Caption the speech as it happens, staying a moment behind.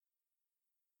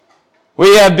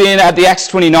We have been at the Acts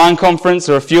 29 conference,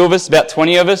 or a few of us, about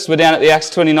 20 of us, were down at the Acts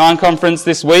 29 conference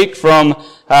this week from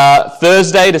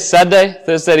Thursday to Saturday,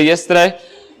 Thursday to yesterday.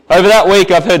 Over that week,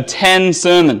 I've heard 10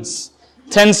 sermons.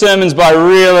 10 sermons by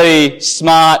really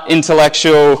smart,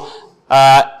 intellectual,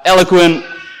 eloquent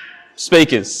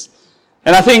speakers.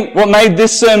 And I think what made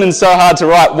this sermon so hard to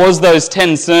write was those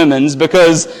 10 sermons,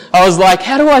 because I was like,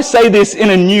 how do I say this in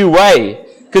a new way?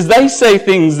 Because they say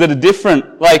things that are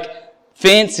different, like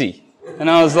fancy. And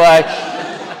I was like,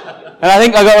 and I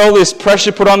think I got all this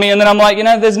pressure put on me, and then I'm like,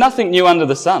 there's nothing new under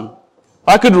the sun.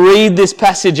 I could read this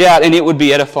passage out and it would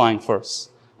be edifying for us.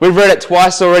 We've read it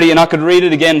twice already, and I could read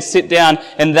it again, sit down,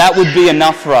 and that would be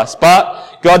enough for us.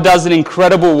 But God does an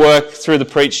incredible work through the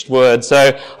preached word.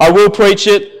 So I will preach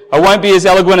it. I won't be as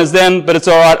eloquent as them, but it's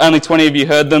all right. Only 20 of you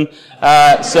heard them.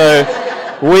 So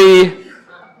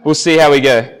we'll see how we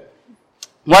go.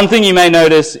 One thing you may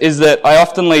notice is that I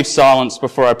often leave silence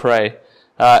before I pray.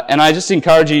 And I just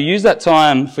encourage you, use that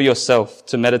time for yourself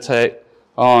to meditate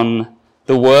on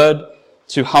the word,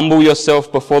 to humble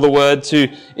yourself before the word, to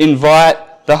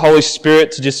invite the Holy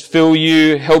Spirit to just fill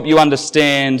you, help you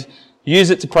understand. Use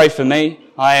it to pray for me.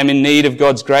 I am in need of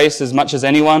God's grace as much as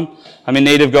anyone. I'm in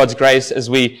need of God's grace as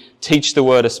we teach the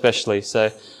word especially.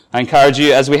 So I encourage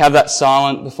you, as we have that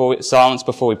silence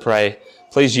before we pray,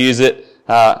 please use it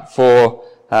for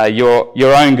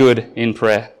your own good in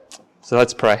prayer. So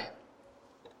let's pray.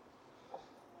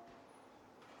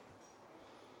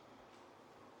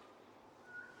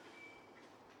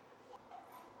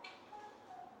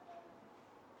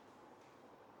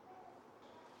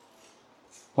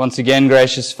 Once again,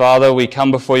 gracious Father, we come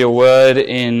before your word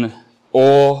in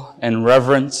awe and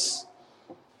reverence.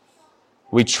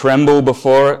 We tremble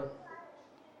before it.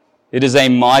 It is a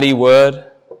mighty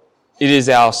word. It is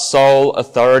our sole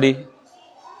authority.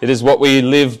 It is what we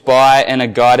live by and are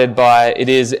guided by. It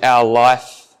is our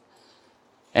life,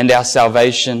 and our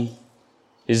salvation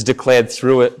is declared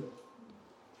through it.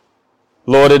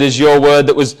 Lord, it is your word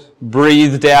that was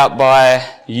breathed out by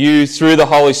you through the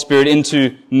Holy Spirit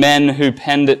into men who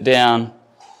penned it down.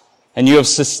 And you have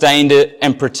sustained it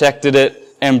and protected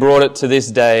it and brought it to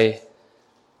this day.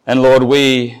 And Lord,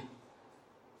 we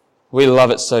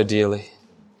love it so dearly.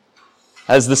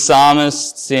 As the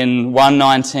psalmists in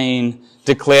 119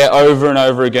 declare over and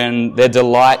over again, their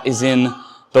delight is in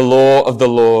the law of the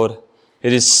Lord.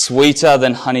 It is sweeter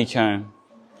than honeycomb.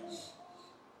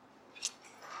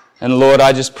 And Lord,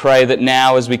 I just pray that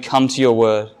now as we come to your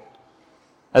word,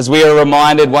 as we are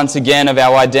reminded once again of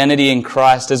our identity in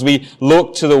Christ, as we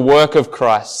look to the work of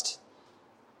Christ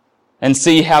and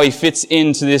see how he fits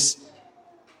into this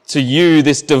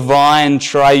divine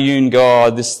triune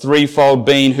God, this threefold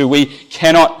being who we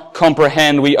cannot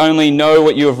comprehend. We only know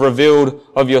what you have revealed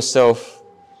of yourself.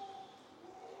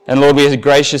 And Lord, we are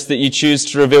gracious that you choose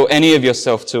to reveal any of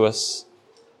yourself to us.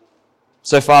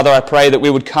 So Father, I pray that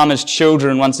we would come as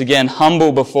children once again,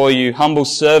 humble before you, humble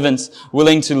servants,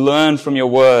 willing to learn from your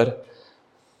word,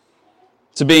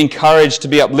 to be encouraged, to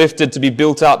be uplifted, to be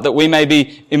built up, that we may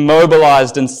be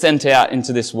immobilized and sent out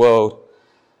into this world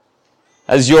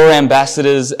as your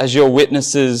ambassadors, as your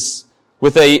witnesses,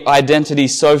 with an identity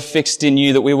so fixed in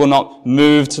you that we will not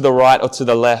move to the right or to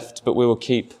the left, but we will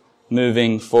keep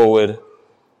moving forward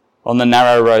on the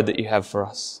narrow road that you have for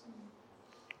us.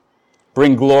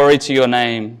 Bring glory to your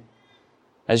name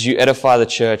as you edify the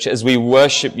church, as we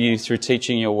worship you through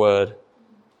teaching your word.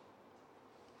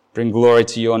 Bring glory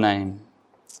to your name.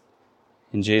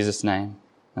 In Jesus' name,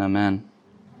 amen.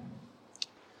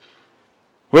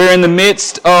 We're in the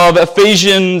midst of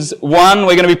Ephesians 1.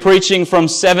 We're going to be preaching from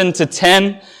 7 to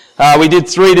 10. We did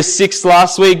 3 to 6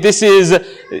 last week. This is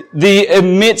the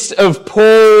midst of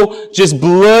Paul just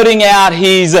blurting out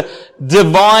his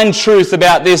divine truth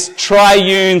about this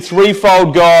triune,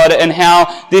 threefold God, and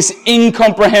how this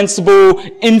incomprehensible,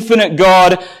 infinite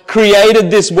God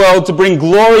created this world to bring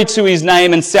glory to his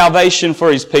name and salvation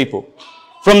for his people.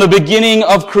 From the beginning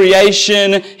of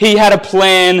creation, he had a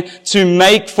plan to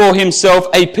make for himself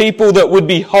a people that would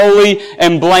be holy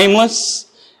and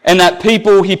blameless, and that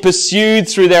people he pursued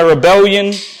through their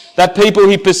rebellion, that people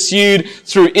he pursued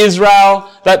through Israel,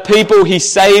 that people he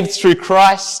saved through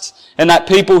Christ, and that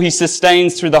people he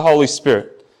sustains through the Holy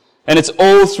Spirit. And it's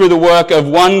all through the work of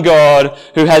one God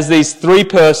who has these three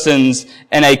persons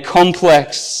and a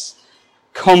complex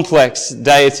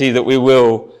deity that we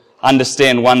will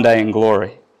understand one day in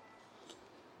glory.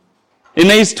 In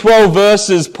these 12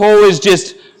 verses, Paul is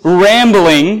just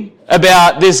rambling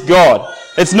about this God.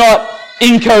 It's not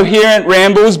incoherent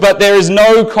rambles, but there is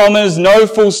no commas, no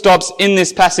full stops in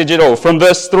this passage at all, from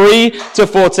verse 3 to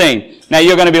 14. Now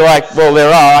you're going to be like, well,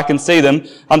 there are, I can see them.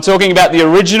 I'm talking about the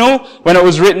original, when it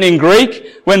was written in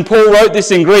Greek. When Paul wrote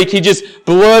this in Greek, he just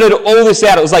blurted all this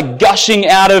out. It was like gushing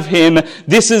out of him.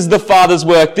 This is the Father's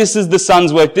work, this is the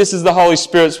Son's work, this is the Holy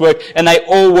Spirit's work, and they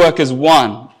all work as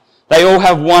one. They all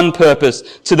have one purpose,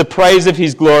 to the praise of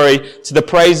His glory, to the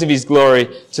praise of His glory,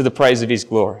 to the praise of His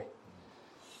glory.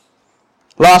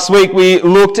 Last week we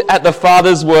looked at the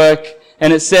Father's work,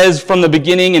 and it says from the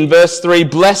beginning in verse 3,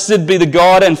 "Blessed be the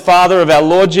God and Father of our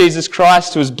Lord Jesus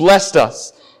Christ, who has blessed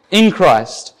us in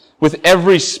Christ with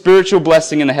every spiritual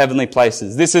blessing in the heavenly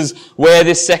places." This is where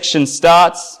this section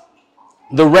starts.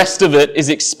 The rest of it is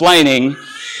explaining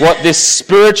what this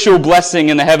spiritual blessing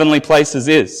in the heavenly places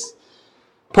is.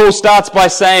 Paul starts by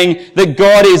saying that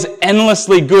God is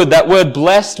endlessly good. That word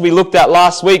blessed we looked at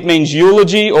last week means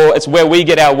eulogy, or it's where we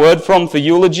get our word from for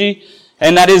eulogy.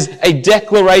 And that is a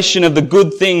declaration of the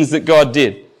good things that God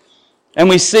did. And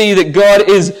we see that God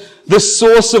is the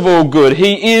source of all good.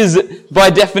 He is, by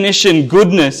definition,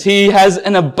 goodness. He has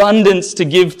an abundance to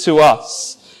give to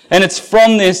us. And it's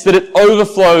from this that it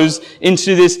overflows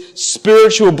into this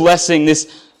spiritual blessing, this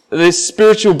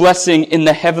spiritual blessing in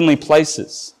the heavenly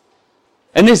places.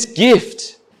 And this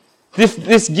gift,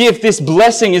 this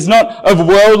blessing is not of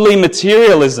worldly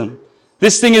materialism.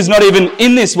 This thing is not even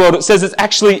in this world. It says it's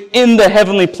actually in the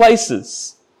heavenly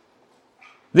places.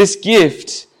 This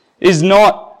gift is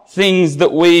not things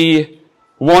that we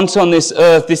want on this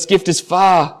earth. This gift is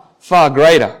far, far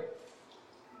greater.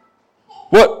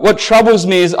 What troubles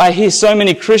me is I hear so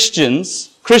many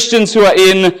Christians who are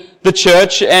in the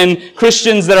church and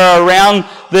Christians that are around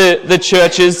the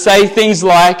churches say things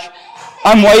like,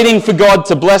 "I'm waiting for God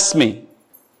to bless me.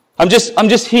 I'm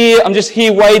just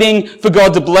here waiting for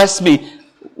God to bless me."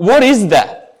 What is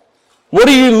that? What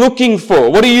are you looking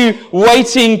for? What are you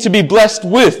waiting to be blessed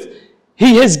with?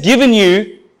 He has given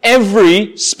you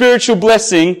every spiritual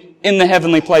blessing in the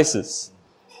heavenly places.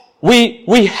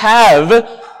 We have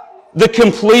the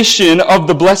completion of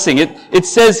the blessing. It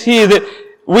says here that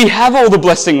we have all the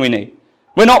blessing we need.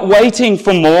 We're not waiting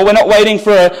for more. We're not waiting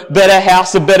for a better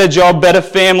house, a better job, better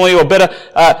family, or better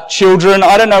children.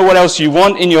 I don't know what else you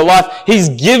want in your life. He's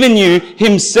given you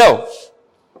Himself.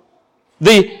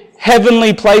 The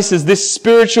heavenly places, this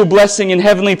spiritual blessing in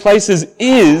heavenly places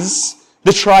is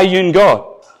the triune God.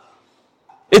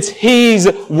 It's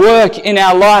His work in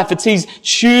our life. It's His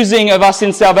choosing of us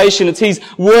in salvation. It's His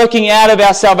working out of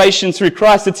our salvation through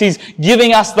Christ. It's His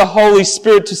giving us the Holy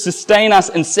Spirit to sustain us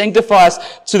and sanctify us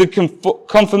to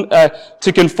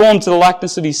conform to the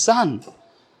likeness of His Son.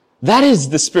 That is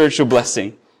the spiritual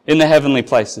blessing in the heavenly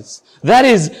places. That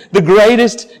is the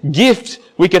greatest gift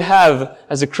we could have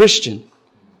as a Christian.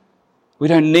 We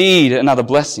don't need another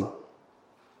blessing.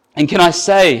 And can I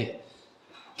say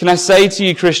to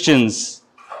you Christians,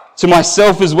 to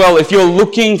myself as well, if you're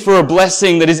looking for a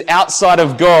blessing that is outside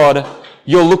of God,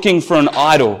 you're looking for an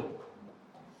idol.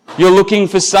 You're looking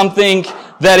for something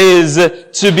that is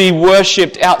to be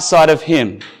worshipped outside of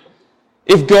Him.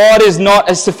 If God is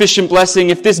not a sufficient blessing,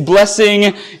 if this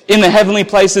blessing in the heavenly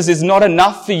places is not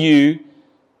enough for you,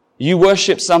 you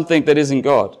worship something that isn't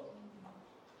God.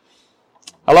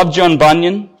 I love John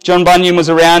Bunyan. John Bunyan was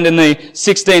around in the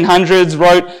 1600s,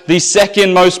 wrote the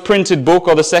second most printed book,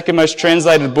 or the second most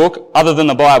translated book, other than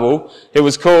the Bible. It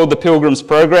was called The Pilgrim's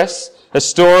Progress, a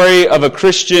story of a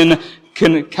Christian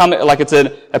it's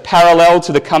a parallel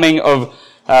to the coming of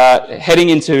heading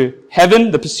into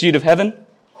heaven, the pursuit of heaven.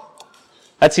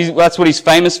 That's what he's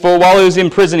famous for. While he was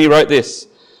in prison, he wrote this: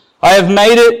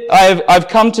 I've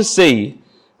come to see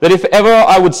that if ever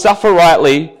I would suffer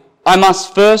rightly, I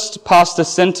must first pass the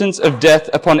sentence of death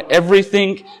upon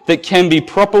everything that can be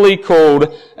properly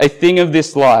called a thing of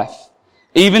this life,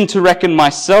 even to reckon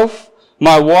myself,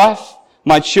 my wife,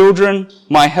 my children,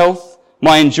 my health,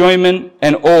 my enjoyment,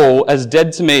 and all as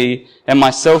dead to me, and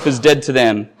myself as dead to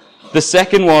them. The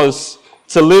second was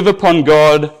to live upon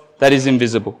God that is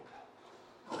invisible.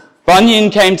 Bunyan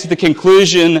came to the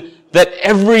conclusion that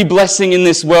every blessing in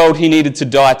this world he needed to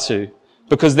die to,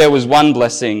 because there was one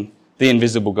blessing, the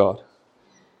invisible God.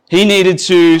 He needed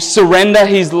to surrender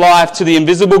his life to the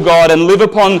invisible God and live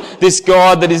upon this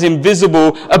God that is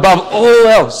invisible above all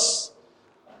else.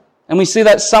 And we see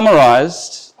that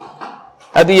summarized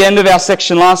at the end of our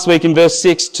section last week in verse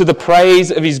 6, to the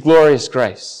praise of His glorious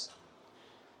grace.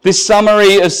 This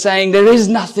summary of saying there is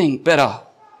nothing better.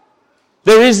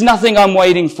 There is nothing I'm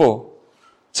waiting for.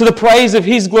 To the praise of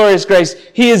His glorious grace,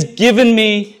 He has given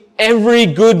me every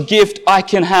good gift I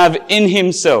can have in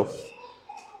Himself.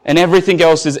 And everything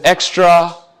else is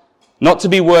extra, not to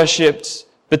be worshipped,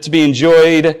 but to be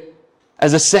enjoyed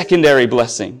as a secondary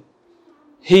blessing.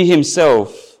 He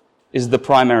himself is the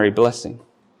primary blessing.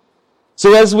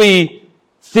 So as we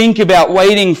think about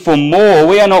waiting for more,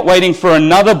 we are not waiting for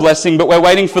another blessing, but we're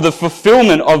waiting for the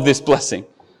fulfillment of this blessing.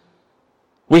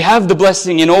 We have the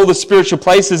blessing in all the spiritual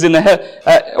places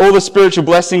all the spiritual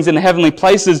blessings in the heavenly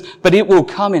places, but it will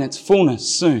come in its fullness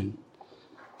soon.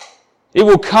 It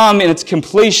will come in its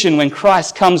completion when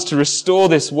Christ comes to restore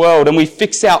this world, and we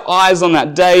fix our eyes on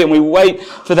that day and we wait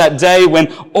for that day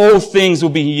when all things will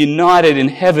be united in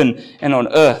heaven and on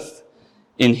earth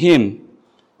in Him,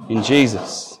 in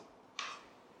Jesus.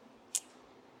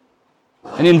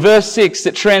 And in verse 6,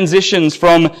 it transitions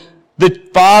from the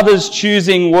Father's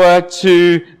choosing work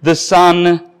to the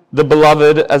Son, the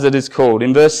Beloved, as it is called.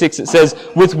 In verse 6 it says,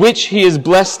 with which He has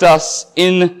blessed us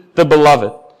in the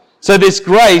Beloved. So this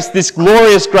grace, this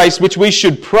glorious grace which we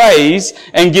should praise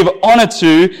and give honor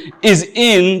to, is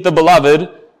in the Beloved,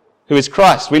 who is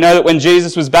Christ. We know that when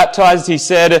Jesus was baptized, He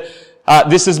said,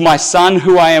 this is my Son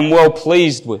who I am well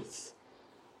pleased with.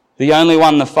 The only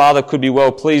one the Father could be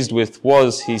well pleased with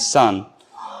was His Son,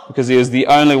 because He was the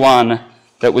only one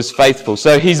that was faithful.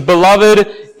 So His Beloved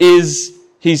is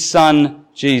His Son,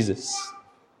 Jesus.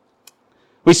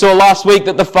 We saw last week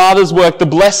that the Father's work, the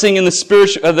blessing in the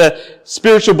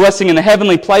spiritual blessing in the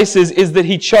heavenly places, is that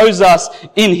He chose us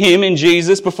in Him, in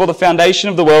Jesus, before the foundation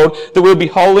of the world, that we would be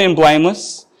holy and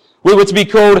blameless. We were to be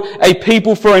called a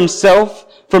people for Himself,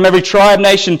 from every tribe,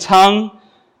 nation, tongue.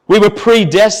 We were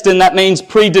predestined, that means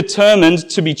predetermined,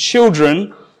 to be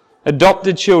children,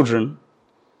 adopted children.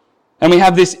 And we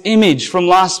have this image from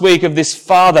last week of this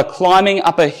father climbing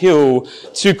up a hill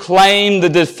to claim the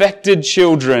defected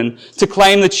children, to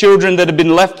claim the children that have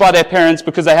been left by their parents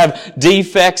because they have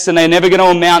defects and they're never going to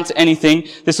amount to anything.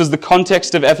 This was the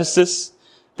context of Ephesus,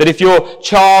 that if your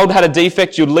child had a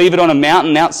defect, you'd leave it on a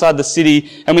mountain outside the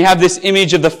city. And we have this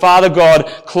image of the Father God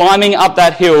climbing up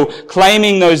that hill,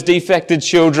 claiming those defected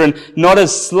children, not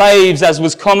as slaves as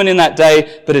was common in that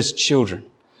day, but as children.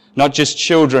 Not just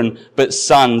children, but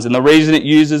sons. And the reason it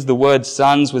uses the word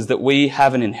sons was that we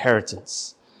have an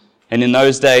inheritance. And in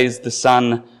those days, the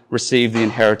son received the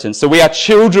inheritance. So we are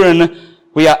children,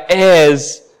 we are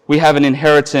heirs, we have an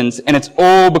inheritance, and it's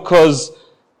all because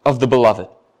of the Beloved.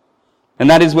 And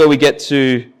that is where we get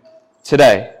to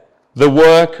today. The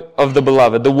work of the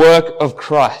Beloved, the work of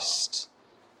Christ.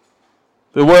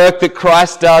 The work that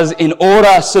Christ does in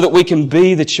order so that we can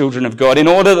be the children of God, in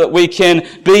order that we can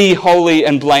be holy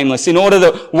and blameless, in order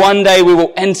that one day we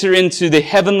will enter into the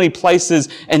heavenly places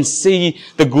and see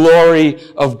the glory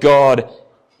of God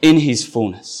in His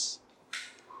fullness.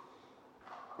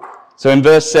 So in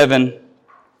verse 7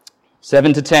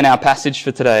 to 10, our passage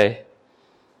for today,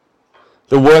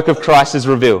 the work of Christ is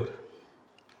revealed.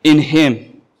 In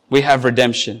Him we have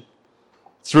redemption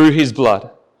through His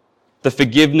blood, the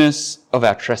forgiveness of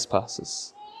our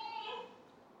trespasses.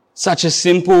 Such a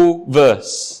simple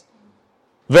verse.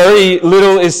 Very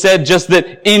little is said, just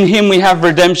that in Him we have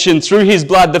redemption through His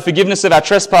blood, the forgiveness of our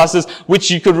trespasses,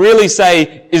 which you could really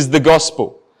say is the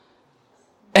gospel.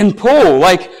 And Paul,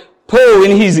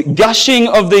 in his gushing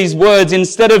of these words,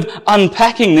 instead of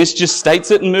unpacking this, just states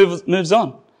it and moves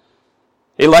on.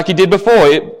 Like he did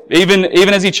before, even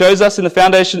as He chose us in the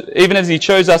foundation, even as He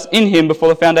chose us in Him before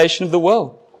the foundation of the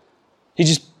world. He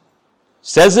just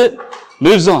says it,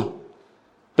 moves on.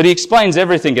 But he explains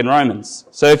everything in Romans.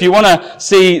 So if you want to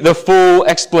see the full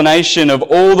explanation of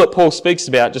all that Paul speaks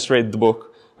about, just read the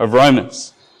book of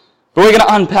Romans. But we're going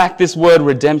to unpack this word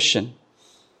redemption.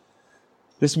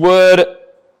 This word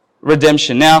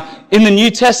redemption. Now, in the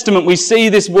New Testament, we see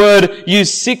this word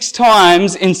used 6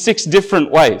 times in 6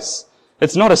 different ways.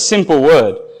 It's not a simple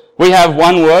word. We have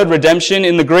one word, redemption.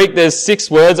 In the Greek, there's 6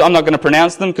 words. I'm not going to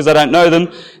pronounce them because I don't know them,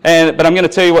 but I'm going to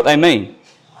tell you what they mean.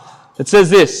 It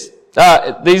says this.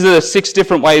 These are the 6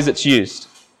 different ways it's used.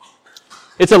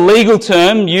 It's a legal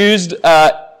term used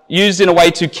in a way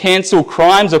to cancel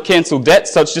crimes or cancel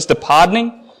debts, so it's just a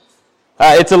pardoning.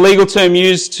 It's a legal term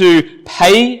used to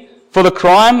pay for the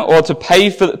crime or to pay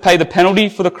the penalty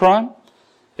for the crime.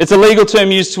 It's a legal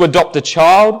term used to adopt a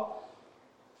child.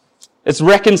 It's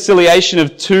reconciliation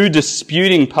of 2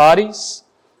 disputing parties.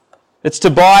 It's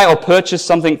to buy or purchase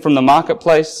something from the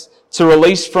marketplace, to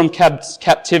release from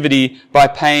captivity by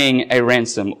paying a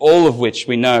ransom, all of which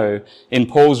we know in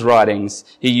Paul's writings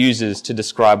he uses to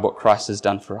describe what Christ has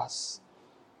done for us.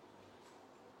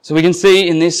 So we can see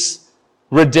in this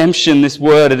redemption, this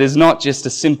word, it is not just a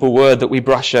simple word that we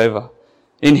brush over.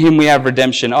 In Him we have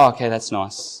redemption. Oh, okay, that's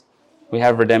nice. We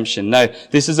have redemption. No,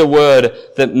 this is a word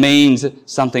that means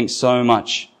something so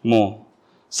much more.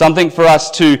 Something for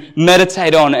us to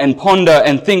meditate on and ponder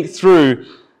and think through,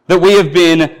 that we have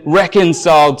been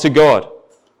reconciled to God,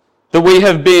 that we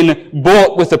have been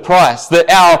bought with a price, that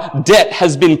our debt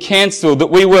has been cancelled, that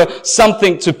we were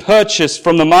something to purchase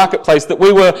from the marketplace, that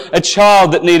we were a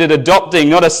child that needed adopting,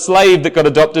 not a slave that got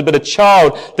adopted, but a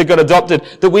child that got adopted,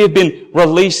 that we have been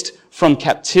released from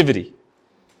captivity.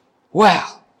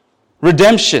 Wow.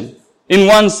 Redemption. In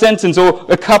one sentence or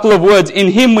a couple of words,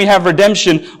 in Him we have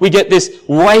redemption. We get this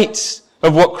weight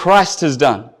of what Christ has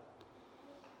done.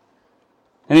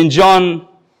 And in John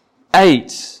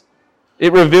 8,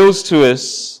 it reveals to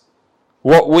us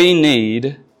what we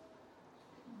need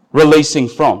releasing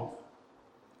from.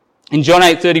 In John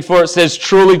 8:34 it says,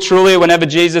 truly, truly. Whenever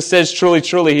Jesus says truly,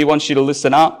 truly, He wants you to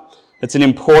listen up. It's an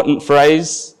important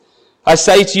phrase. I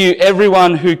say to you,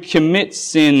 everyone who commits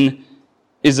sin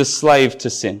is a slave to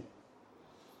sin.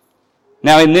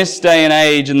 Now, in this day and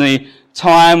age, in the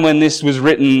time when this was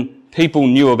written, people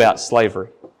knew about slavery.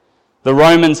 The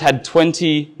Romans had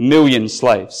 20 million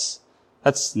slaves.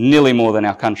 That's nearly more than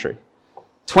our country.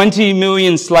 20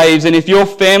 million slaves, and if your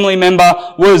family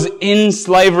member was in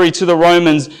slavery to the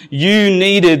Romans, you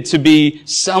needed to be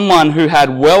someone who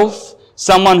had wealth,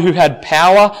 someone who had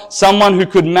power, someone who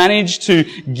could manage to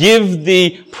give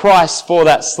the price for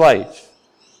that slave.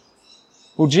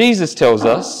 Well, Jesus tells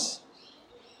us,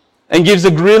 and gives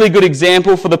a really good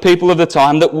example for the people of the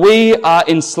time, that we are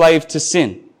enslaved to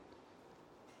sin.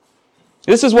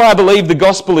 This is why I believe the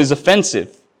gospel is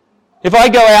offensive. If I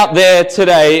go out there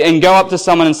today and go up to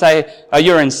someone and say, oh,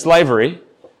 you're in slavery,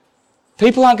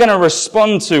 people aren't going to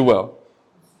respond too well.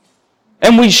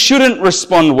 And we shouldn't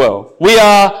respond well. We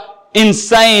are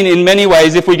insane in many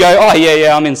ways if we go, oh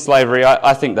yeah, I'm in slavery,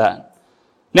 I think that.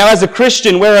 Now as a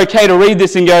Christian, we're okay to read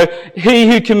this and go, he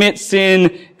who commits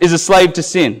sin is a slave to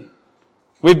sin.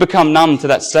 We've become numb to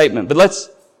that statement. But let's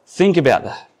think about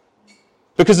that.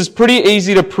 Because it's pretty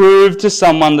easy to prove to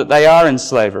someone that they are in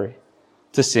slavery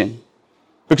to sin.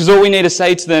 Because all we need to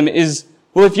say to them is,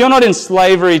 well, if you're not in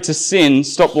slavery to sin,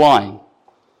 stop lying.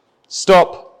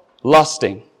 Stop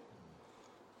lusting.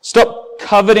 Stop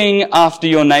coveting after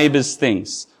your neighbour's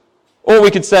things. Or we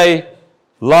could say,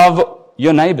 love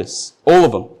your neighbours. All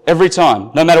of them. Every time.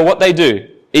 No matter what they do.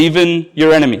 Even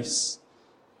your enemies.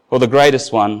 Or the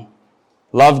greatest one,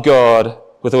 love God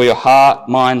with all your heart,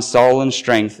 mind, soul and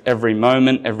strength every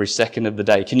moment, every second of the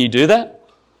day. Can you do that?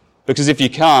 Because if you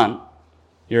can't,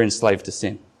 you're enslaved to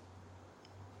sin.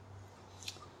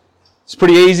 It's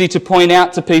pretty easy to point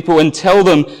out to people and tell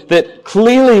them that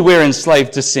clearly we're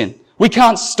enslaved to sin. We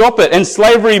can't stop it. And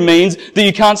slavery means that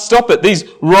you can't stop it. These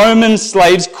Roman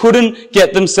slaves couldn't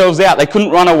get themselves out. They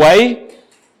couldn't run away.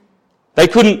 They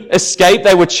couldn't escape.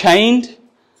 They were chained.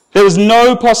 There was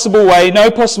no possible way,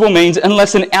 no possible means,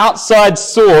 unless an outside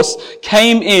source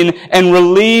came in and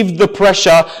relieved the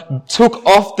pressure, took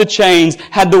off the chains,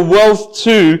 had the wealth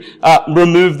to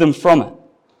remove them from it.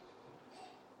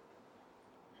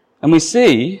 And we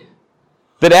see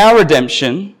that our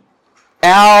redemption,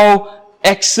 our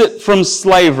exit from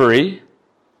slavery,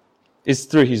 is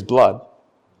through His blood.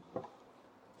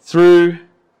 Through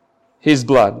His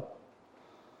blood.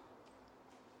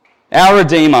 Our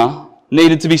Redeemer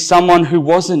needed to be someone who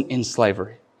wasn't in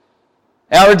slavery.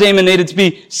 Our Redeemer needed to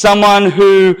be someone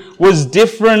who was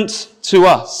different to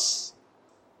us.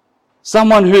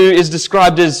 Someone who is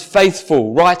described as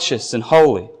faithful, righteous, and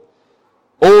holy.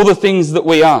 All the things that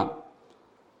we aren't.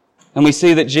 And we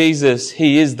see that Jesus,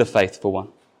 He is the faithful one.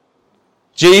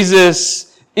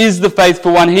 Jesus is the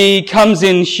faithful one. He comes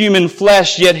in human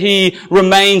flesh, yet He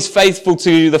remains faithful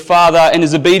to the Father and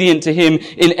is obedient to Him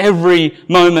in every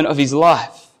moment of His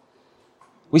life.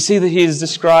 We see that He is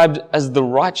described as the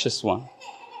righteous one,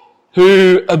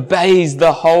 who obeys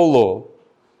the whole law,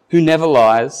 who never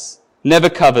lies, never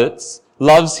covets,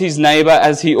 loves his neighbour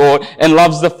as he ought, and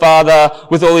loves the Father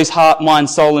with all his heart, mind,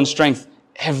 soul and strength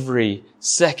every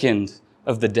second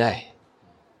of the day.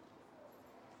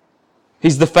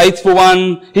 He's the faithful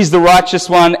one, He's the righteous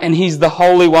one, and He's the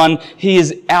holy one. He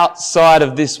is outside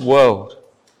of this world.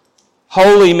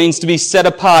 Holy means to be set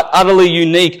apart, utterly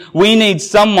unique. We need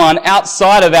someone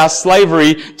outside of our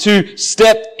slavery to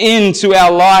step into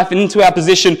our life and into our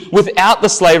position without the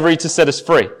slavery to set us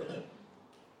free.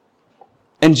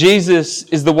 And Jesus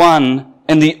is the one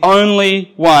and the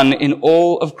only one in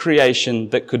all of creation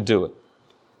that could do it.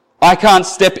 I can't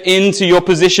step into your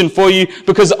position for you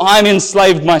because I'm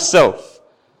enslaved myself.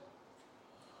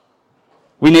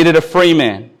 We needed a free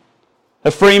man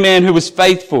who was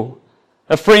faithful,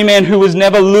 A free man who was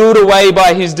never lured away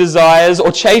by his desires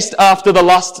or chased after the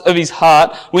lusts of his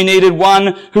heart. We needed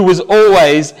one who was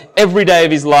always, every day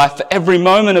of his life, for every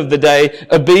moment of the day,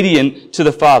 obedient to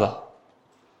the Father.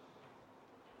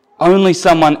 Only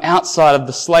someone outside of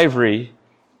the slavery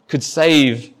could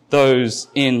save those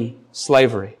in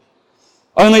slavery.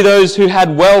 Only those who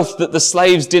had wealth that the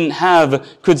slaves didn't have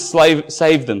could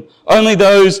save them. Only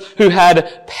those who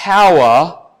had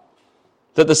power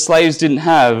that the slaves didn't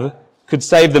have could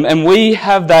save them. And we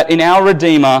have that in our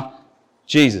Redeemer,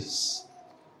 Jesus.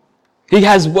 He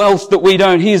has wealth that we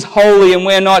don't. He is holy and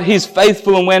we're not. He is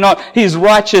faithful and we're not. He is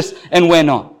righteous and we're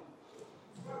not.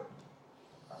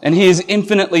 And He is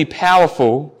infinitely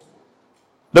powerful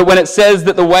that when it says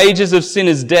that the wages of sin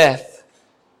is death,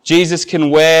 Jesus can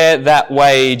wear that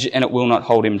wage and it will not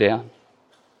hold Him down.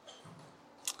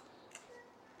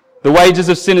 The wages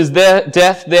of sin is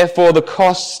death, therefore the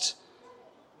cost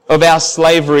of our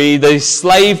slavery, the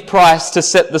slave price to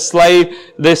set the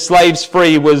slaves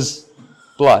free was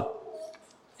blood.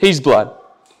 His blood.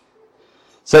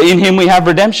 So in Him we have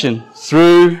redemption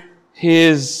through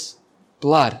His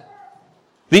blood.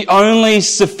 The only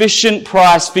sufficient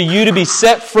price for you to be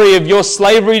set free of your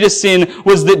slavery to sin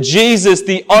was that Jesus,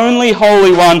 the only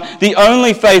holy one, the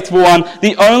only faithful one,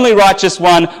 the only righteous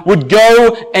one, would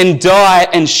go and die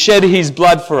and shed His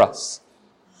blood for us.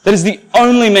 That is the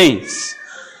only means.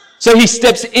 So He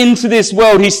steps into this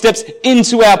world, He steps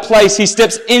into our place, He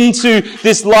steps into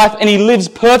this life, and He lives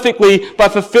perfectly by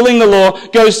fulfilling the law,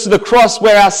 goes to the cross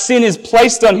where our sin is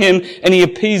placed on Him, and He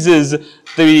appeases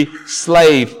the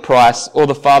slave price or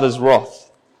the Father's wrath.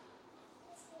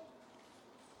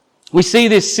 We see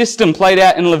this system played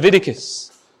out in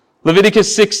Leviticus.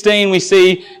 Leviticus 16, we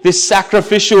see this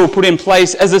sacrificial put in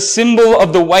place as a symbol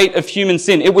of the weight of human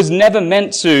sin. It was never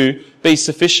meant to be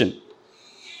sufficient.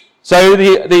 So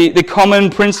the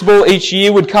common principle each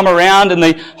year would come around and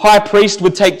the high priest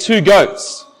would take 2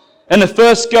 goats. And the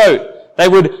first goat, they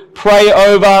would pray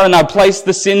over and they'd place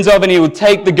the sins of, and he would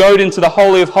take the goat into the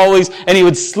Holy of Holies and he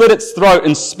would slit its throat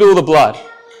and spill the blood.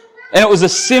 And it was a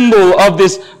symbol of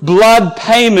this blood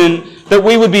payment that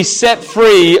we would be set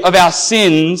free of our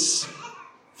sins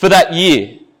for that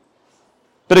year.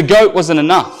 But a goat wasn't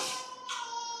enough.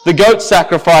 The goat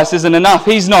sacrifice isn't enough.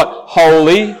 He's not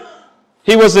holy.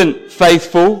 He wasn't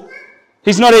faithful.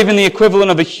 He's not even the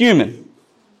equivalent of a human.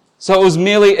 So it was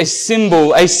merely a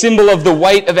symbol of the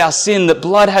weight of our sin, that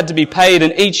blood had to be paid.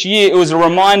 And each year it was a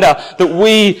reminder that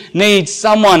we need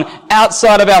someone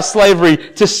outside of our slavery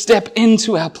to step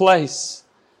into our place.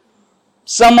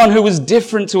 Someone who was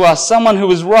different to us, someone who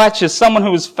was righteous, someone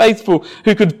who was faithful,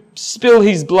 who could spill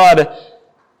His blood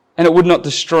and it would not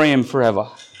destroy him forever.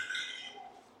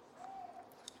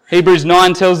 Hebrews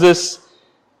 9 tells us,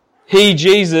 He,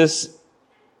 Jesus,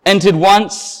 entered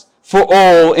once for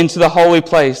all into the holy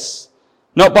place,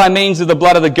 not by means of the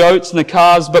blood of the goats and the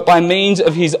calves, but by means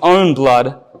of His own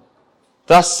blood,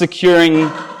 thus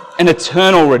securing an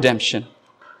eternal redemption.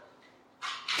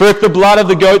 For if the blood of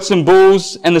the goats and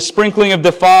bulls and the sprinkling of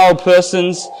defiled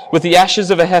persons with the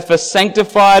ashes of a heifer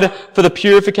sanctified for the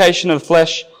purification of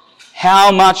flesh,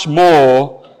 how much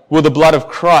more will the blood of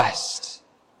Christ,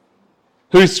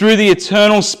 who through the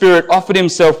eternal Spirit offered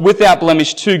Himself without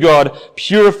blemish to God,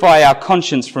 purify our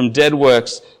conscience from dead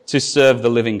works to serve the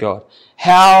living God?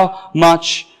 How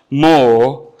much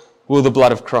more will the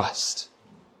blood of Christ?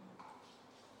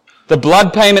 The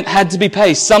blood payment had to be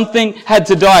paid. Something had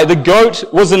to die. The goat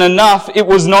wasn't enough. It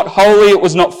was not holy. It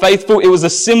was not faithful. It was a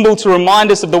symbol to remind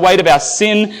us of the weight of our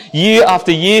sin year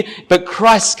after year. But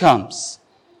Christ comes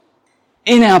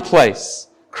in our place.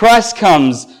 Christ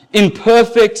comes in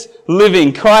perfect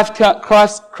living. Christ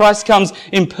comes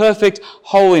in perfect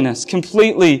holiness,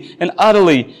 completely and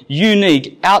utterly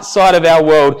unique outside of our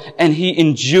world, and He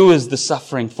endures the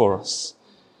suffering for us.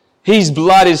 His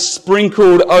blood is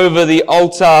sprinkled over the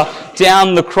altar,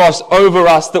 down the cross, over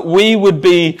us, that we would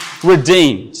be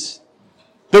redeemed,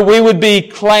 that we would be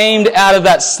claimed out of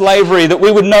that slavery, that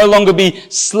we would no longer be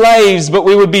slaves, but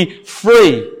we would be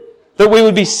free, that we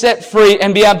would be set free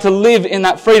and be able to live in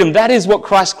that freedom. That is what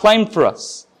Christ claimed for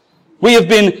us. We have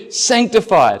been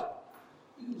sanctified.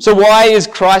 So why is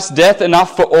Christ's death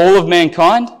enough for all of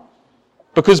mankind?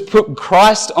 Because put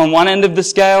Christ on one end of the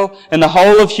scale and the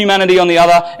whole of humanity on the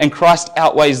other, and Christ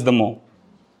outweighs them all.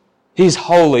 He's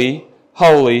holy,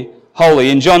 holy, holy.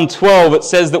 In John 12 it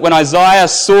says that when Isaiah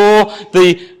saw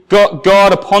the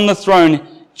God upon the throne,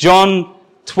 John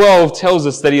 12 tells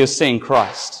us that he was seeing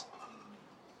Christ.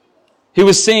 He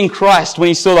was seeing Christ when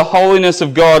he saw the holiness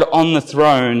of God on the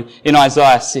throne in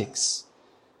Isaiah 6.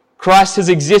 Christ has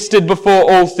existed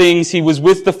before all things. He was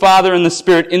with the Father and the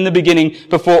Spirit in the beginning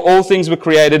before all things were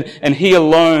created, and He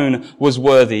alone was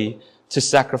worthy to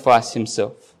sacrifice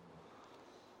Himself.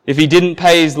 If He didn't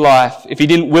pay His life, if He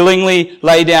didn't willingly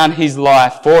lay down His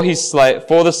life for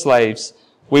the slaves,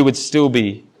 we would still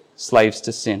be slaves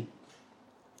to sin.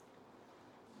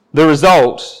 The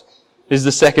result is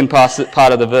the second part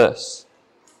of the verse.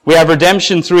 We have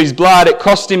redemption through His blood. It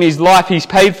cost Him His life. He's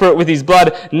paid for it with His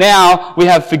blood. Now we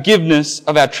have forgiveness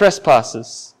of our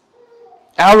trespasses.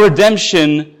 Our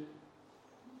redemption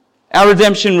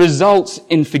results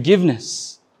in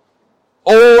forgiveness.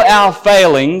 All our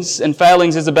failings, and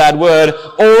failings is a bad word,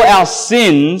 all our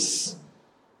sins,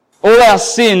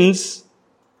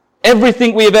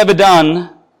 everything we have ever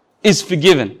done is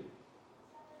forgiven.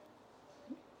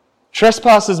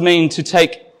 Trespasses mean to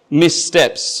take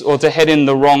missteps or to head in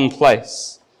the wrong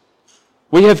place.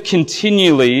 We have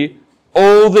continually,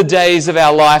 all the days of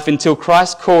our life until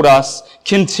Christ called us,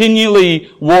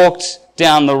 continually walked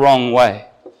down the wrong way.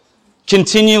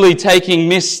 Continually taking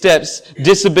missteps,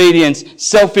 disobedience,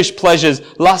 selfish pleasures,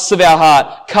 lusts of our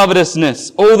heart,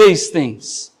 covetousness, all these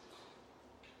things.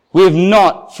 We have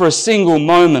not for a single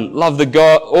moment loved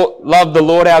the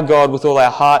Lord our God with all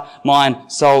our heart, mind,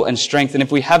 soul, and strength. And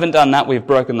if we haven't done that, we've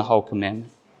broken the whole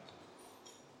commandment.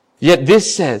 Yet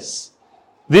this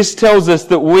tells us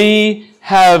that we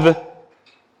have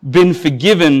been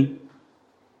forgiven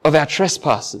of our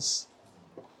trespasses.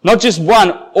 Not just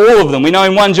one, all of them. We know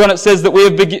in 1 John it says that we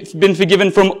have been forgiven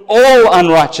from all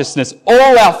unrighteousness,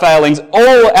 all our failings,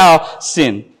 all our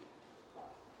sin.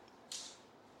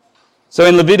 So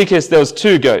in Leviticus there was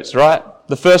 2 goats, right?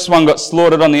 The first one got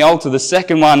slaughtered on the altar. The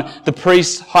second one,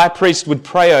 the high priest would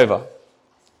pray over.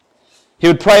 He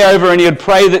would pray over and he would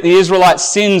pray that the Israelites'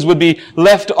 sins would be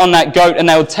left on that goat, and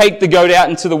they would take the goat out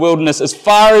into the wilderness as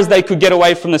far as they could get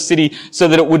away from the city so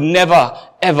that it would never,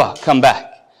 ever come back.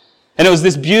 And it was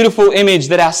this beautiful image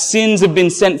that our sins have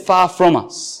been sent far from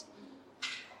us.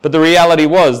 But the reality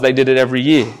was they did it every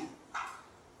year.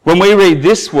 When we read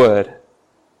this word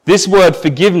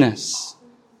forgiveness,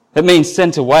 it means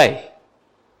sent away.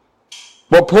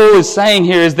 What Paul is saying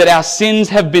here is that our sins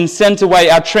have been sent away.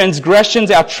 Our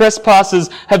transgressions, our trespasses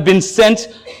have been sent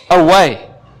away.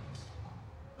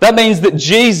 That means that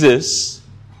Jesus,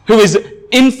 who is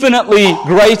infinitely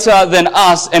greater than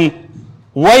us and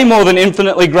way more than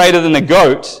infinitely greater than the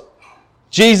goat,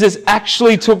 Jesus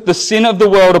actually took the sin of the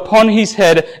world upon His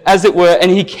head, as it were, and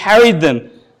He carried them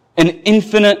an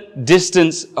infinite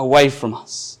distance away from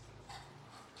us.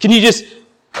 Can you just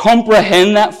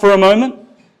comprehend that for a moment?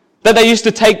 That they used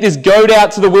to take this goat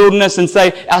out to the wilderness and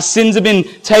say, our sins have been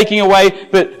taken away,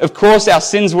 but of course our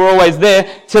sins were always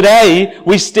there. Today,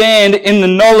 we stand in the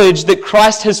knowledge that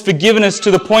Christ has forgiven us to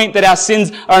the point that our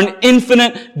sins are an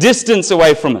infinite distance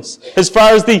away from us. As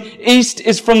far as the east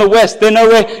is from the west, they're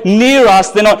nowhere near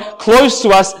us, they're not close to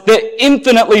us, they're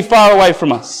infinitely far away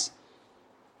from us.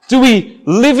 Do we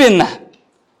live in that?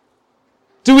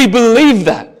 Do we believe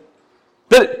that?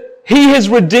 That He has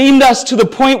redeemed us to the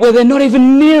point where they're not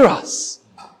even near us.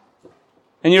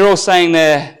 And you're all saying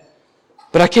there,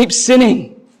 but I keep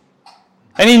sinning.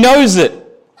 And He knows it.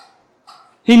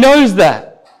 He knows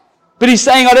that. But He's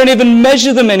saying, I don't even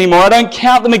measure them anymore. I don't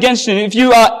count them against you. If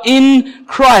you are in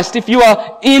Christ, if you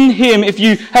are in Him, if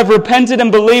you have repented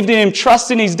and believed in Him,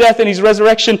 trust in His death and His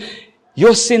resurrection,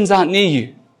 your sins aren't near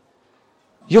you.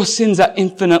 Your sins are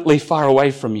infinitely far away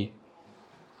from you.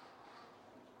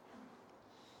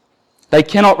 They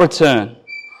cannot return.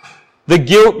 The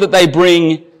guilt that they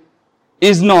bring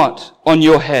is not on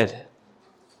your head.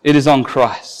 It is on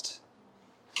Christ.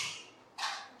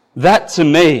 That to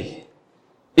me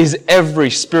is every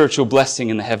spiritual blessing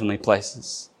in the heavenly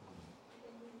places.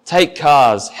 Take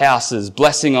cars, houses,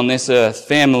 blessing on this earth,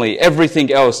 family,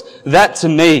 everything else. That to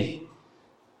me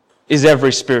is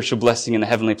every spiritual blessing in the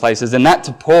heavenly places. And that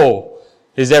to Paul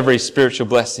is every spiritual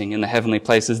blessing in the heavenly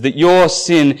places. That your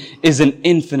sin is an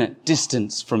infinite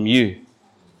distance from you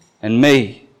and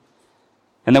me.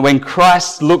 And that when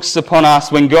Christ looks upon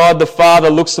us, when God the Father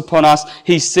looks upon us,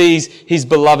 He sees His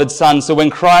beloved Son. So when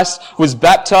Christ was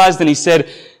baptized and He said,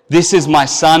 "This is my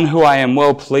Son who I am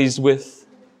well pleased with,"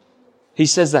 He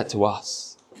says that to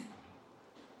us.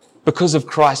 Because of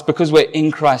Christ, because we're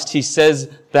in Christ, He says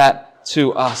that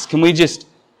to us. Can we just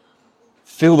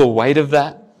feel the weight of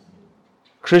that?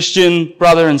 Christian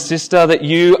brother and sister, that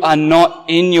you are not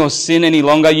in your sin any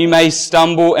longer. You may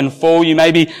stumble and fall. You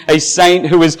may be a saint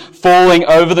who is falling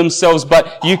over themselves,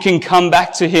 but you can come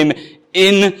back to Him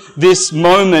in this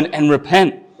moment and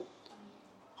repent.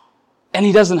 And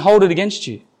He doesn't hold it against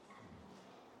you.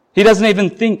 He doesn't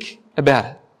even think about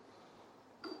it.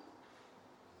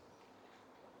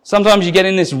 Sometimes you get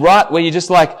in this rut where you're just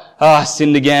like, I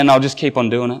sinned again, I'll just keep on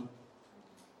doing it.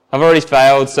 I've already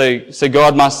failed, so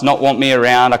God must not want me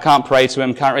around. I can't pray to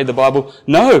Him, can't read the Bible.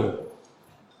 No.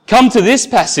 Come to this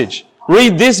passage.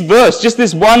 Read this verse, just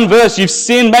this one verse. You've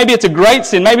sinned. Maybe it's a great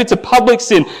sin. Maybe it's a public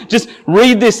sin. Just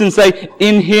read this and say,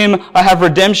 in Him I have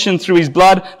redemption through His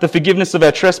blood, the forgiveness of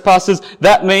our trespasses.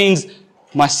 That means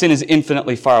my sin is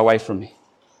infinitely far away from me.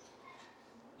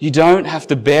 You don't have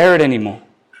to bear it anymore.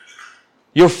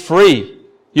 You're free.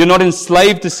 You're not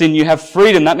enslaved to sin. You have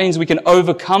freedom. That means we can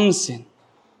overcome sin.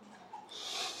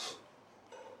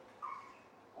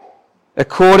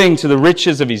 According to the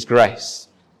riches of His grace.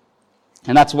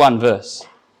 And that's one verse.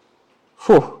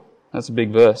 Whew, that's a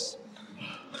big verse.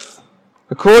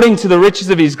 According to the riches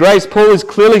of His grace, Paul is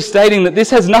clearly stating that this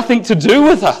has nothing to do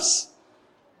with us.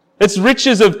 It's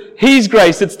riches of His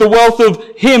grace. It's the wealth of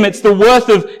Him. It's the worth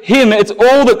of Him. It's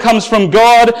all that comes from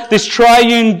God, this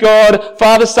triune God,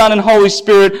 Father, Son, and Holy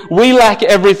Spirit. We lack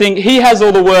everything. He has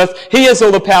all the worth. He has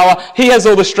all the power. He has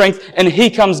all the strength. And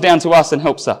He comes down to us and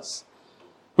helps us.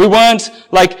 We weren't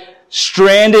like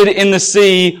stranded in the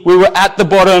sea. We were at the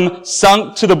bottom,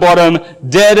 sunk to the bottom,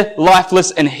 dead, lifeless,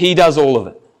 and He does all of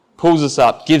it. Pulls us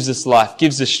up, gives us life,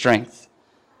 gives us strength,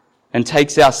 and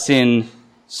takes our sin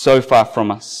so far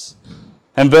from us.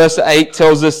 And verse 8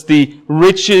 tells us the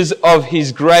riches of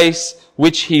His grace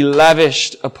which He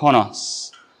lavished upon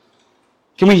us.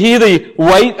 Can we hear the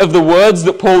weight of the words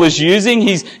that Paul is using?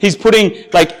 He's putting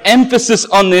like emphasis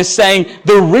on this, saying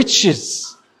the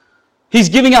riches. He's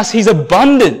giving us His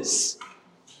abundance.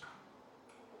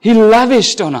 He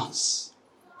lavished on us.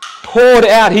 Poured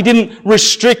out. He didn't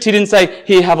restrict. He didn't say,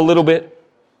 here, have a little bit.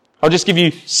 I'll just give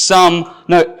you some.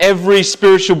 No, every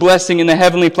spiritual blessing in the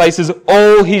heavenly places,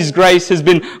 all His grace has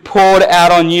been poured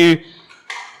out on you.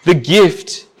 The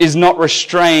gift is not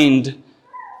restrained.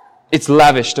 It's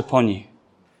lavished upon you.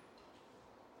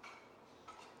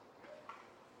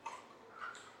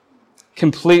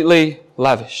 Completely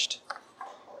lavished.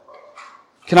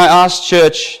 Can I ask,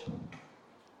 church,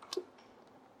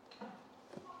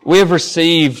 we have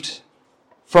received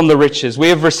from the riches. We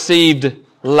have received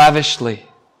lavishly.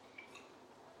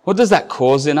 What does that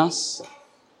cause in us?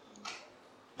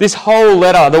 This whole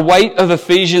letter, the weight of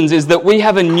Ephesians, is that we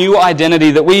have a new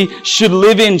identity that we should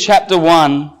live in chapter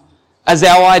 1 as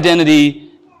our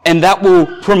identity, and that will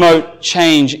promote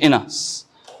change in us.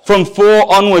 From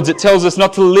 4 onwards, it tells us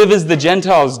not to live as the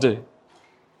Gentiles do,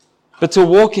 but to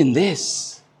walk in this.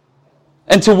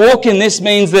 And to walk in this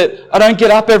means that I don't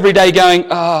get up every day going,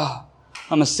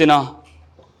 I'm a sinner.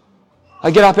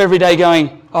 I get up every day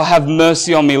going, have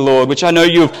mercy on me, Lord, which I know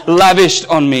You've lavished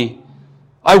on me.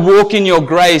 I walk in Your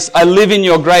grace. I live in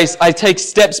Your grace. I take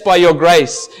steps by Your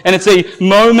grace. And it's a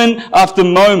moment after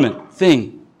moment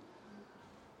thing.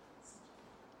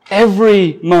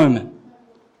 Every moment.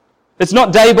 It's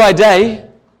not day by day.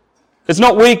 It's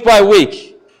not week by week.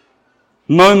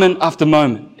 Moment after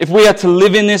moment. If we are to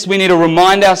live in this, we need to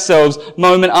remind ourselves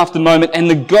moment after moment, and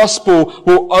the gospel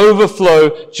will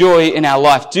overflow joy in our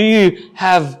life. Do you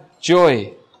have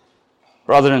joy,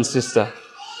 brother and sister?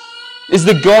 Is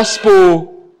the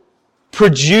gospel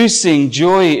producing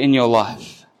joy in your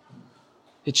life?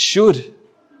 It should.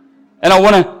 And I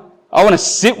want to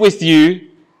sit with you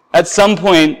at some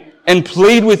point and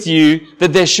plead with you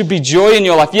that there should be joy in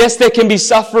your life. Yes, there can be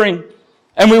suffering.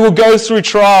 And we will go through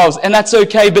trials, and that's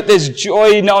okay, but there's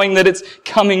joy knowing that it's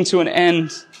coming to an end.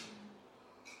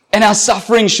 And our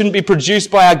suffering shouldn't be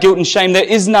produced by our guilt and shame. There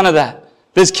is none of that.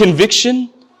 There's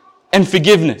conviction and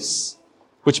forgiveness,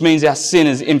 which means our sin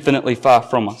is infinitely far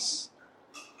from us.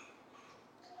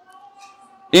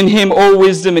 In Him all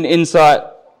wisdom and insight,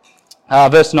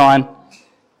 verse 9,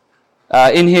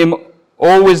 in Him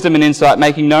all wisdom and insight,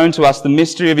 making known to us the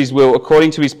mystery of His will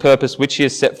according to His purpose, which He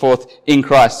has set forth in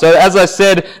Christ. So as I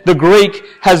said, the Greek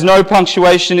has no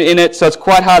punctuation in it, so it's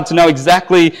quite hard to know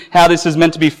exactly how this is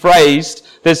meant to be phrased.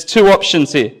 There's 2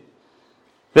 options here.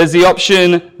 There's the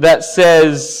option that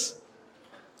says,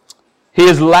 He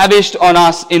has lavished on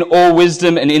us in all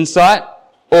wisdom and insight,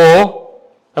 or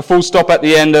a full stop at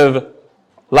the end of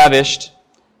lavished,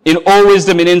 in all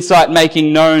wisdom and insight,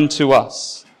 making known to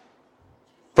us.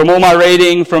 From all my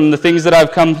reading, from the things that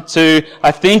I've come to,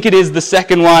 I think it is the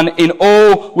second one, in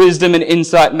all wisdom and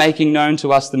insight, making known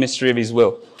to us the mystery of His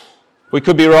will. We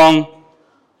could be wrong.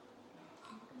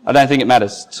 I don't think it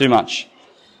matters too much.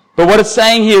 But what it's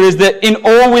saying here is that in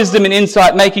all wisdom and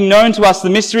insight, making known to us the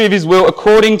mystery of His will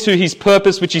according to His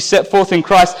purpose, which He set forth in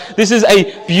Christ. This is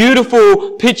a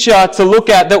beautiful picture to look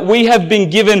at, that we have been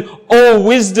given all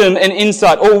wisdom and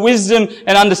insight, all wisdom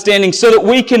and understanding, so that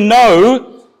we can know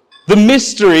the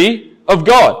mystery of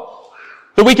God.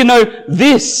 That we can know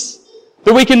this.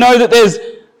 That we can know that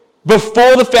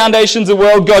before the foundations of the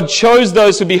world, God chose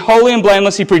those who would be holy and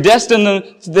blameless. He predestined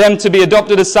them to be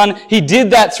adopted as son. He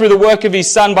did that through the work of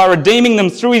His Son by redeeming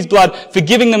them through His blood,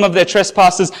 forgiving them of their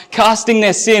trespasses, casting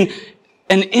their sin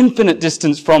an infinite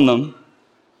distance from them.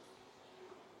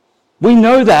 We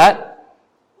know that,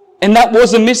 and that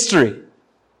was a mystery.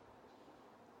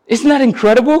 Isn't that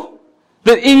incredible?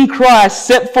 That in Christ,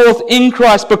 set forth in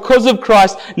Christ, because of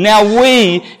Christ, now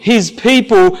we, His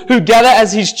people who gather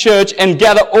as His church and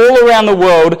gather all around the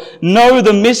world, know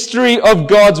the mystery of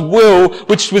God's will,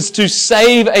 which was to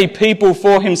save a people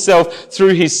for Himself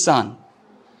through His Son.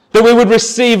 That we would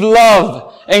receive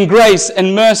love and grace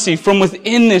and mercy from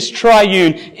within this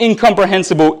triune,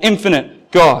 incomprehensible, infinite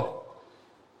God.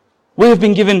 We have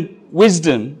been given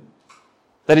wisdom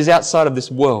that is outside of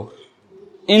this world.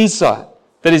 Insight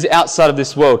that is outside of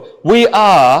this world. We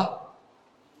are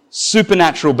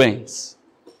supernatural beings.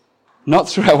 Not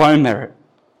through our own merit.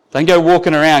 Don't go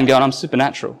walking around going, I'm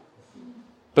supernatural.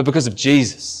 But because of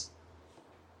Jesus.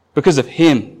 Because of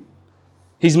Him.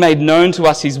 He's made known to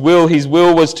us His will. His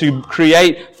will was to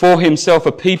create for Himself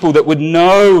a people that would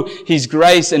know His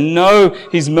grace and know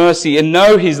His mercy and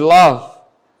know His love.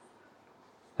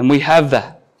 And we have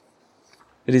that.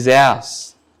 It is ours.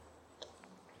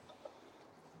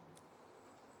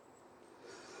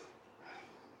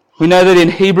 We know that in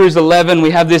Hebrews 11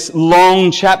 we have this long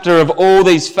chapter of all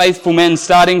these faithful men,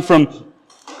 starting from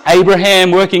Abraham,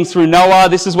 working through Noah.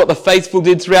 This is what the faithful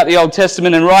did throughout the Old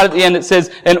Testament. And right at the end it says,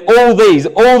 and all these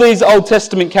Old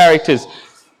Testament characters,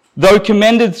 though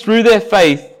commended through their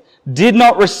faith, did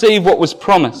not receive what was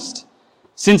promised,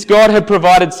 since God had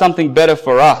provided something better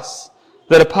for us,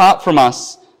 that apart from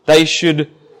us they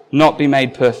should not be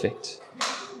made perfect.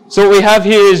 So what we have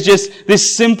here is just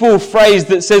this simple phrase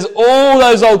that says all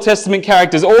those Old Testament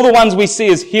characters, all the ones we see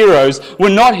as heroes, were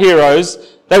not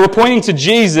heroes. They were pointing to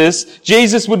Jesus.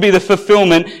 Jesus would be the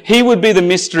fulfillment. He would be the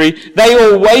mystery. They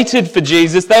all waited for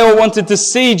Jesus. They all wanted to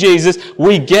see Jesus.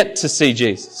 We get to see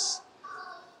Jesus.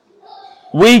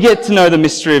 We get to know the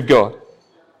mystery of God.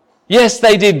 Yes,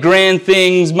 they did grand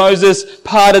things. Moses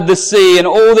parted the sea and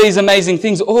all these amazing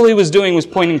things. All he was doing was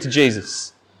pointing to Jesus.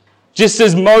 Just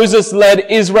as Moses led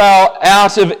Israel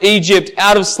out of Egypt,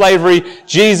 out of slavery,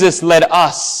 Jesus led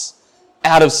us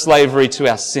out of slavery to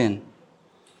our sin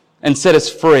and set us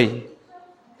free.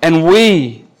 And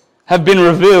we have been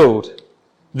revealed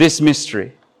this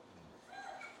mystery.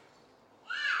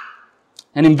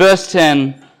 And in verse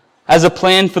 10, as a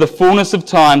plan for the fullness of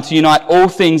time to unite all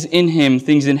things in Him,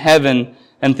 things in heaven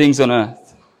and things on earth.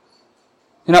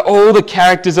 You know, all the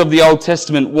characters of the Old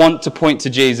Testament want to point to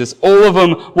Jesus. All of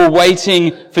them were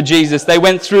waiting for Jesus. They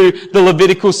went through the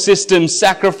Levitical system,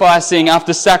 sacrificing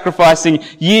after sacrificing,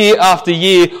 year after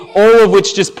year, all of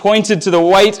which just pointed to the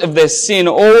weight of their sin,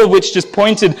 all of which just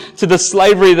pointed to the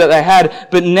slavery that they had.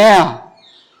 But now,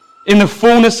 in the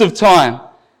fullness of time,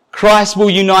 Christ will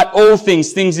unite all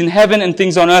things, things in heaven and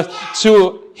things on earth,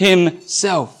 to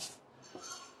Himself.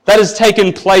 That has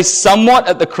taken place somewhat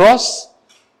at the cross,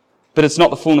 but it's not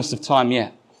the fullness of time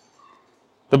yet.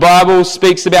 The Bible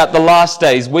speaks about the last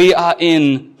days. We are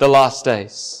in the last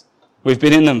days. We've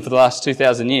been in them for the last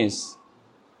 2,000 years.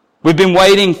 We've been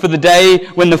waiting for the day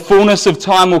when the fullness of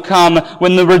time will come,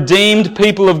 when the redeemed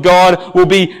people of God will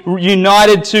be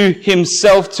united to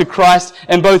Himself, to Christ,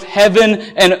 and both heaven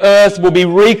and earth will be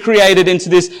recreated into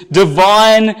this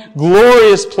divine,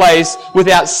 glorious place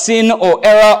without sin or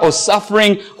error or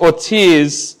suffering or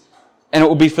tears. And it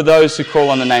will be for those who call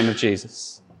on the name of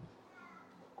Jesus.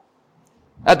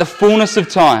 At the fullness of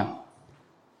time,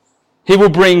 He will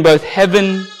bring both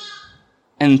heaven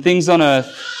and things on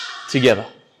earth together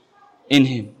in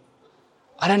Him.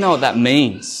 I don't know what that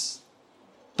means.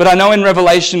 But I know in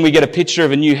Revelation we get a picture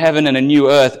of a new heaven and a new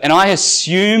earth. And I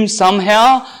assume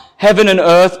somehow heaven and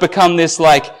earth become this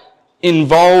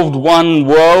involved one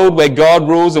world where God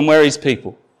rules and we're His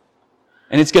people.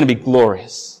 And it's going to be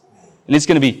glorious. And it's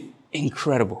going to be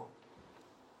incredible.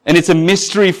 And it's a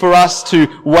mystery for us to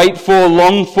wait for,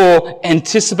 long for,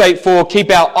 anticipate for,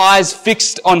 keep our eyes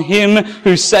fixed on Him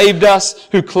who saved us,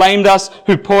 who claimed us,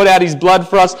 who poured out His blood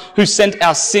for us, who sent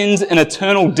our sins an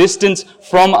eternal distance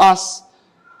from us.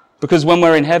 Because when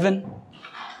we're in heaven,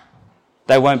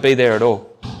 they won't be there at all.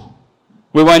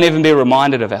 We won't even be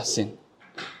reminded of our sin.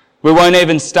 We won't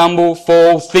even stumble,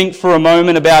 fall, think for a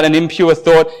moment about an impure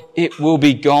thought. It will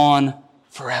be gone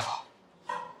forever.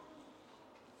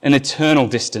 An eternal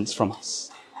distance from us.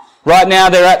 Right now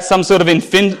they're at some sort of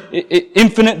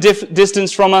infinite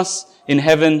distance from us. In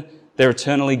heaven, they're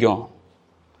eternally gone.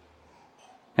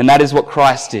 And that is what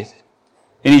Christ did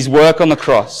in His work on the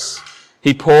cross.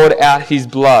 He poured out his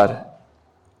blood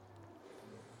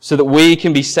so that we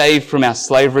can be saved from our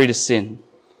slavery to sin,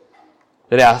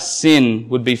 that our sin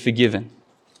would be forgiven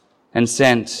and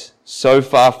sent so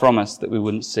far from us that we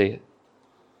wouldn't see it.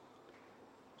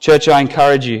 Church, I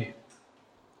encourage you.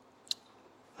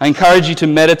 I encourage you to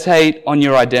meditate on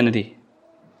your identity.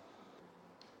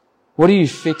 What do you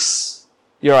fix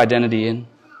your identity in?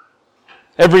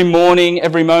 Every morning,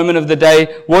 every moment of the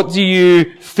day, what do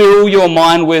you fill your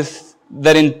mind with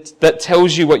that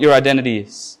tells you what your identity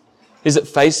is? Is it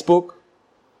Facebook?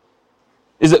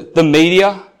 Is it the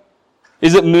media?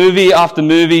 Is it movie after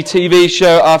movie, TV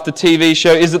show after TV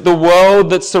show? Is it the world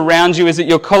that surrounds you? Is it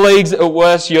your colleagues at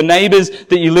work, your neighbours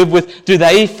that you live with? Do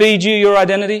they feed you your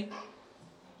identity?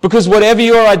 Because whatever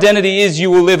your identity is, you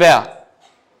will live out.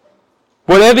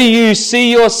 Whatever you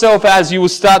see yourself as, you will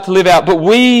start to live out. But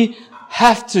we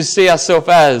have to see ourselves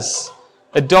as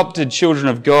adopted children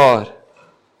of God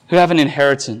who have an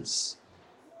inheritance,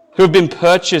 who have been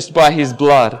purchased by his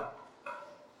blood,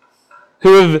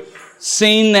 who have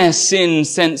seen their sin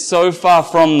sent so far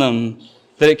from them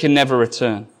that it can never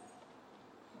return.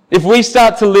 If we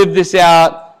start to live this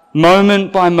out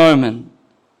moment by moment,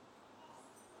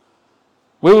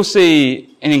 we will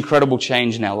see an incredible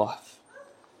change in our life.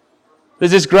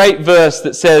 There's this great verse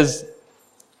that says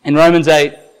in Romans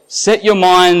 8, set your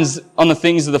minds on the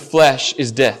things of the flesh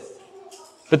is death,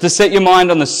 but to set your mind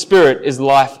on the Spirit is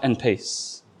life and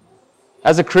peace.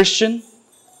 As a Christian,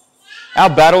 our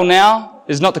battle now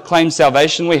is not to claim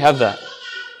salvation. We have that.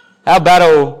 Our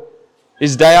battle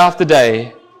is day after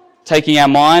day taking our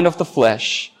mind off the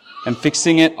flesh and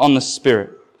fixing it on the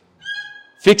Spirit.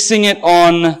 Fixing it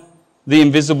on the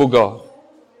invisible God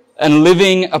and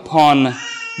living upon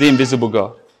the invisible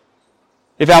God.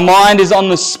 If our mind is on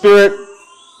the Spirit,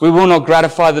 we will not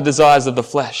gratify the desires of the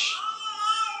flesh.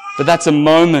 But that's a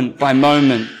moment by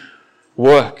moment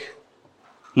work.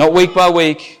 Not week by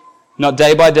week, not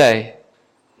day by day,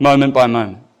 moment by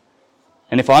moment.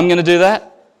 And if I'm going to do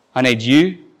that, I need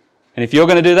you. And if you're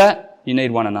going to do that, you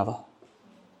need one another.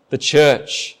 The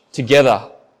church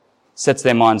together sets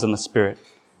their minds on the Spirit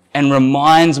and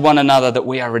reminds one another that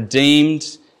we are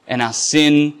redeemed and our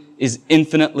sin is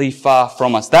infinitely far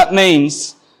from us. That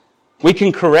means we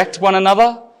can correct one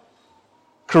another,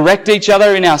 correct each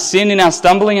other in our sin, in our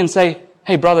stumbling, and say,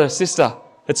 hey, brother, sister,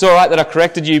 it's all right that I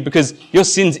corrected you because your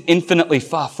sin's infinitely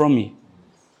far from you.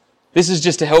 This is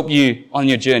just to help you on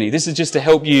your journey. This is just to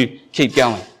help you keep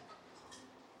going.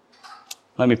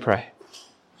 Let me pray.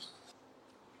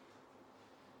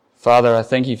 Father, I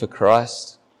thank you for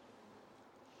Christ,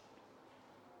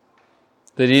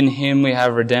 that in him we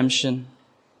have redemption,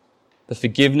 the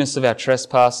forgiveness of our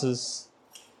trespasses,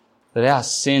 that our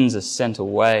sins are sent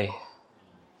away.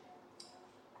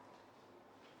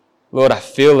 Lord, I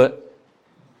feel it.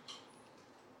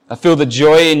 I feel the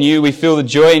joy in you. We feel the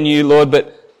joy in you, Lord,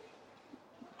 but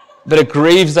it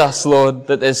grieves us, Lord,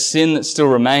 that there's sin that still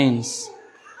remains.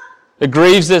 It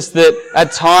grieves us that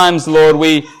at times, Lord,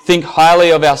 we think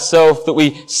highly of ourselves, that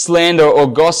we slander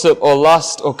or gossip or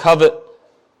lust or covet.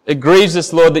 It grieves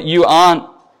us, Lord, that you aren't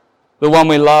the one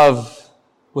we love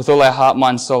with all our heart,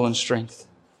 mind, soul, and strength.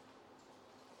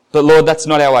 But Lord, that's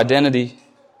not our identity.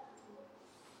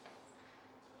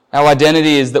 Our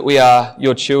identity is that we are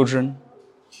your children,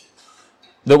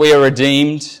 that we are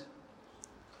redeemed,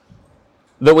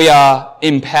 that we are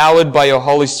empowered by your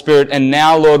Holy Spirit, and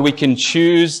now, Lord, we can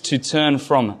choose to turn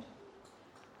from it.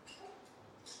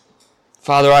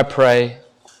 Father, I pray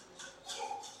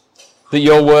that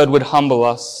your word would humble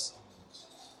us,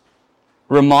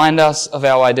 remind us of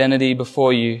our identity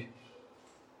before you,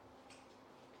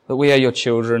 that we are your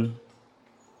children,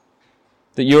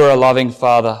 that you are a loving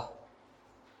Father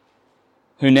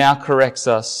who now corrects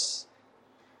us,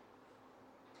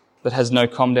 but has no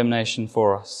condemnation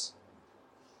for us,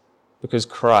 because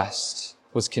Christ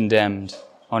was condemned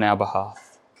on our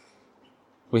behalf.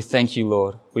 We thank you,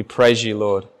 Lord. We praise you,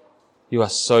 Lord. You are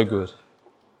so good.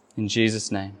 In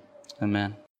Jesus' name,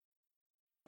 amen.